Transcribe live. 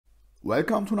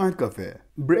Welcome to Night Cafe.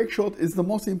 Break shot is the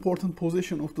most important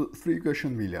position of the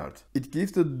 3-cushion billiard. It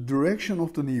gives the direction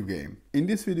of the new game. In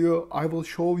this video, I will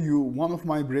show you one of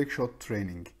my break shot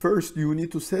training. First, you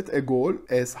need to set a goal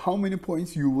as how many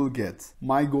points you will get.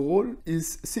 My goal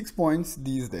is 6 points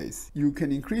these days. You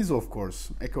can increase, of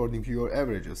course, according to your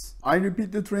averages. I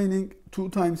repeat the training 2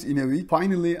 times in a week.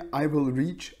 Finally, I will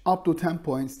reach up to 10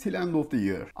 points till end of the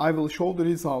year. I will show the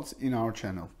results in our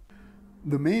channel.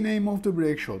 The main aim of the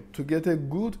break shot to get a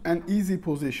good and easy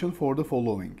position for the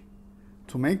following.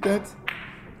 To make that,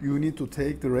 you need to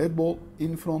take the red ball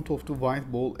in front of the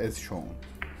white ball as shown.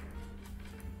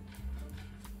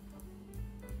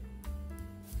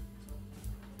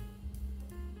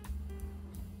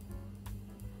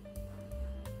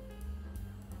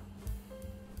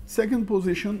 Second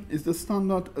position is the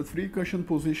standard 3-cushion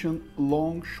position,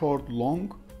 long, short,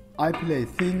 long. I play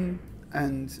thin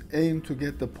and aim to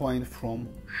get the point from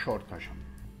short cushion.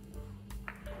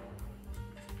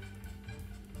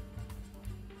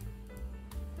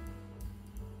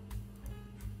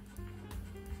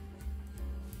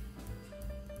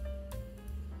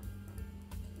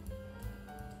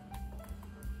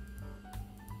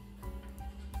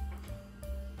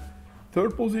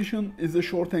 Third position is the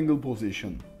short angle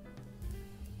position.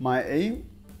 My aim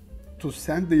to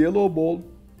send the yellow ball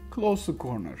close to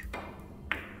corner.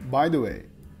 By the way,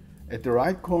 at the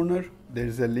right corner there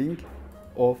is a link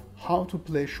of how to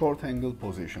play short angle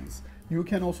positions. You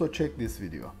can also check this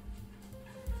video.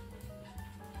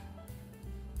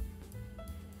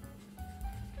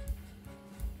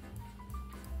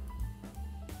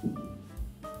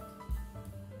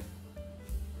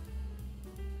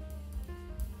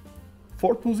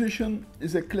 Fourth position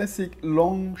is a classic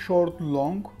long, short,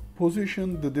 long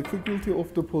position. The difficulty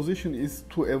of the position is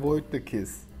to avoid the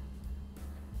kiss.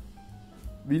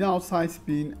 Without side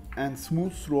spin and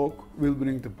smooth stroke will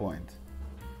bring the point.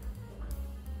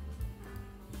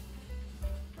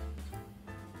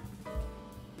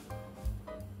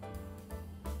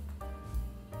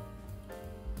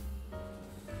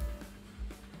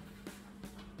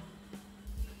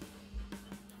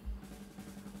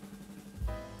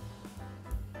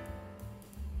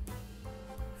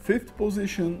 Fifth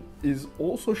position is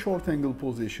also short angle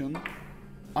position.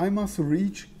 I must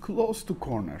reach close to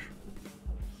corner.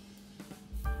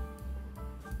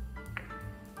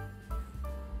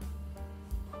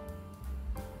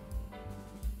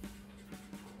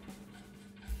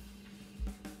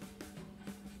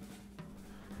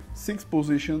 Sixth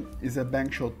position is a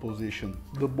bank shot position.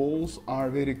 The balls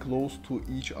are very close to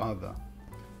each other.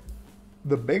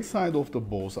 The back side of the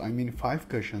balls, I mean 5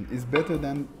 cushion, is better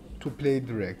than to play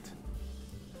direct.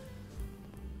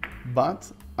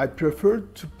 But I prefer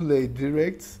to play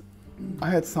direct. I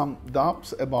had some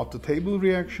doubts about the table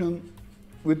reaction.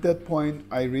 With that point,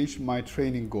 I reached my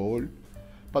training goal.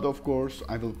 But of course,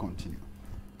 I will continue.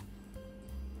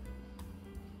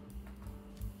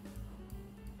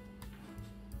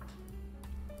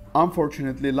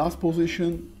 Unfortunately, last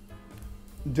position,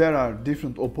 there are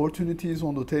different opportunities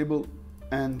on the table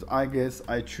and I guess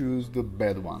I choose the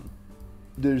bad one.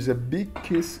 There is a big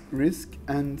kiss risk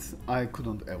and I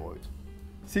couldn't avoid.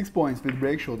 6 points with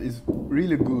break shot is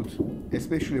really good,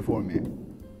 especially for me.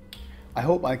 I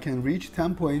hope I can reach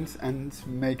 10 points and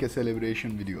make a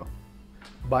celebration video.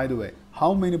 By the way,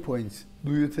 how many points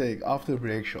do you take after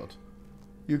break shot?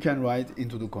 You can write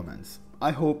into the comments.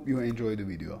 I hope you enjoy the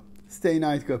video. Stay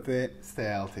Night Cafe, stay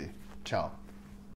healthy. Ciao.